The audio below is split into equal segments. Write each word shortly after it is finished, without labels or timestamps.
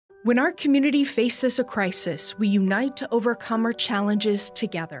When our community faces a crisis, we unite to overcome our challenges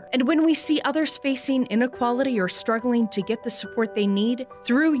together. And when we see others facing inequality or struggling to get the support they need,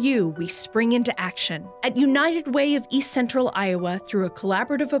 through you, we spring into action. At United Way of East Central Iowa, through a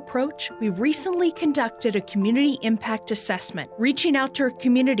collaborative approach, we recently conducted a community impact assessment, reaching out to our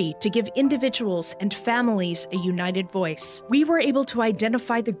community to give individuals and families a united voice. We were able to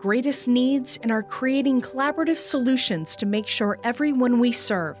identify the greatest needs and are creating collaborative solutions to make sure everyone we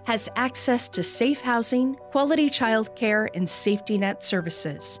serve has access to safe housing, quality childcare, and safety net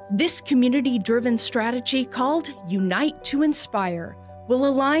services. This community-driven strategy, called Unite to Inspire, will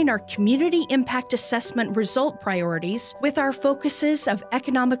align our community impact assessment result priorities with our focuses of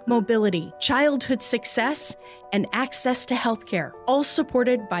economic mobility, childhood success, and access to healthcare, all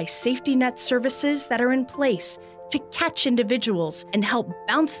supported by safety net services that are in place to catch individuals and help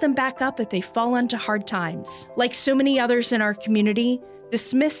bounce them back up if they fall into hard times. Like so many others in our community, the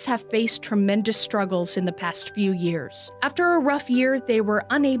Smiths have faced tremendous struggles in the past few years. After a rough year, they were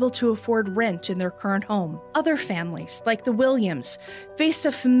unable to afford rent in their current home. Other families, like the Williams, face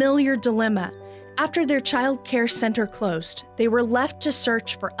a familiar dilemma. After their child care center closed, they were left to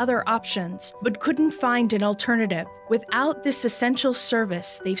search for other options, but couldn't find an alternative. Without this essential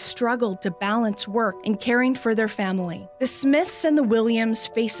service, they've struggled to balance work and caring for their family. The Smiths and the Williams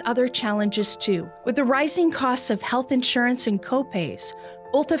face other challenges too. With the rising costs of health insurance and co-pays,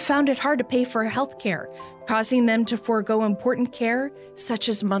 both have found it hard to pay for health care, causing them to forego important care, such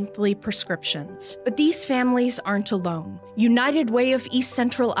as monthly prescriptions. But these families aren't alone. United Way of East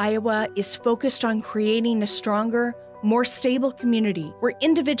Central Iowa is focused on creating a stronger, more stable community where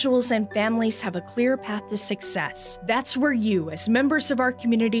individuals and families have a clear path to success. That's where you, as members of our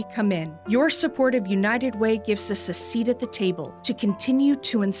community, come in. Your support of United Way gives us a seat at the table to continue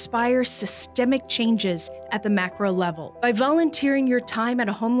to inspire systemic changes at the macro level. By volunteering your time at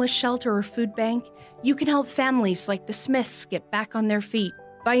a homeless shelter or food bank, you can help families like the Smiths get back on their feet.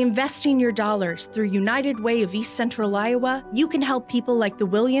 By investing your dollars through United Way of East Central Iowa, you can help people like the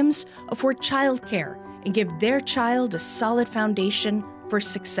Williams afford childcare and give their child a solid foundation for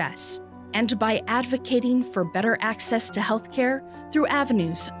success. And by advocating for better access to healthcare through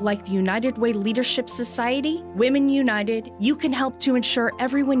avenues like the United Way Leadership Society, Women United, you can help to ensure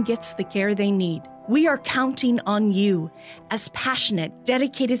everyone gets the care they need. We are counting on you as passionate,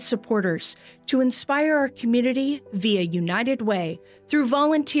 dedicated supporters to inspire our community via United Way through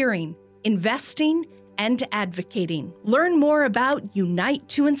volunteering, investing, and advocating. Learn more about Unite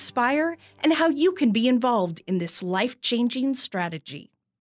to Inspire and how you can be involved in this life-changing strategy.